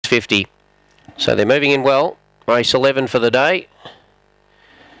$6.50. So they're moving in well. Race 11 for the day.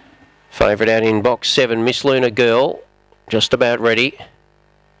 Favourite out in box 7, Miss Lunar Girl. Just about ready.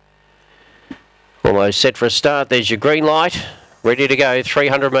 Almost set for a start. There's your green light. Ready to go,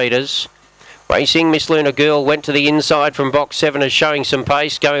 300 metres. Racing, Miss Lunar Girl went to the inside from box 7 as showing some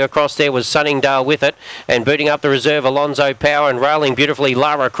pace. Going across there was Sunningdale with it, and booting up the reserve Alonzo Power, and railing beautifully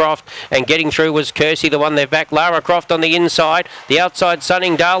Lara Croft, and getting through was Kersey, the one they've back. Lara Croft on the inside, the outside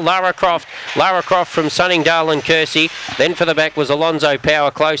Sunningdale, Lara Croft from Sunningdale and Kersey. Then for the back was Alonzo Power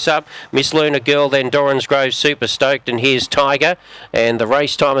close up, Miss Lunar Girl, then Doran's Grove super stoked, and here's Tiger, and the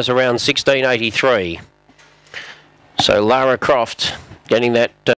race time is around 16:83. So Lara Croft getting that